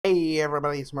Hey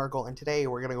everybody, it's Merkel, and today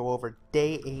we're going to go over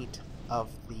day 8 of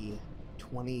the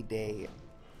 20-day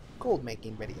gold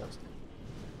making videos.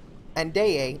 And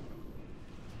day 8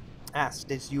 asked,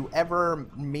 did you ever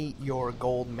meet your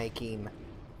gold making,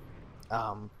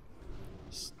 um,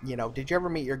 did you ever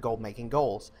meet your gold making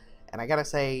goals? And I gotta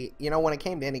say, when it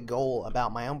came to any goal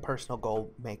about my own personal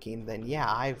gold making, then yeah,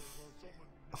 I've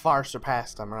far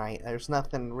surpassed them, right? There's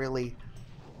nothing really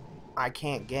I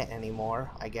can't get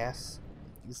anymore, I guess.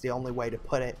 Is the only way to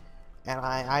put it. And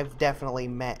I've definitely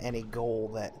met any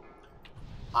goal that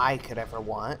I could ever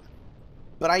want.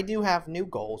 But I do have new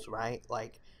goals, right?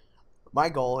 Like, my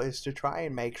goal is to try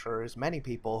and make sure as many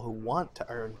people who want to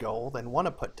earn gold and want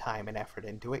to put time and effort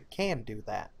into it can do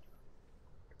that.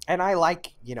 And I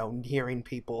like, hearing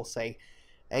people say,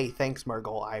 hey, thanks,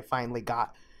 Murgle, I finally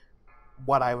got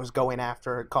what I was going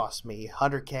after. It cost me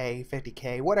 100k,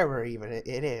 50k, whatever even it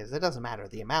is. It doesn't matter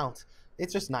the amount.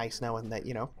 It's just nice knowing that,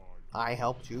 I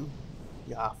helped you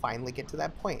finally get to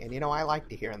that point. And, I like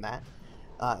to hear that.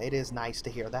 It is nice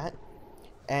to hear that.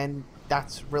 And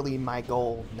that's really my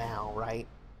goal now, right?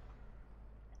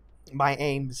 My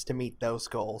aim is to meet those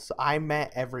goals. I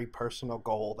met every personal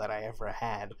goal that I ever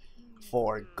had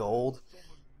for gold,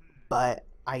 but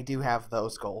I do have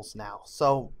those goals now.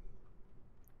 So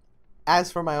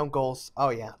as for my own goals, oh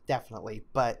yeah, definitely.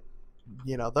 But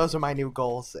those are my new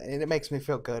goals, and it makes me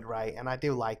feel good, right? And I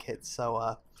do like it.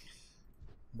 So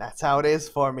that's how it is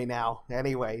for me now.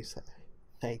 Anyways,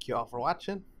 thank you all for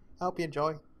watching. I hope you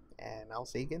enjoy, and I'll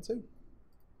see you again soon.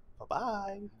 Bye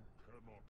bye.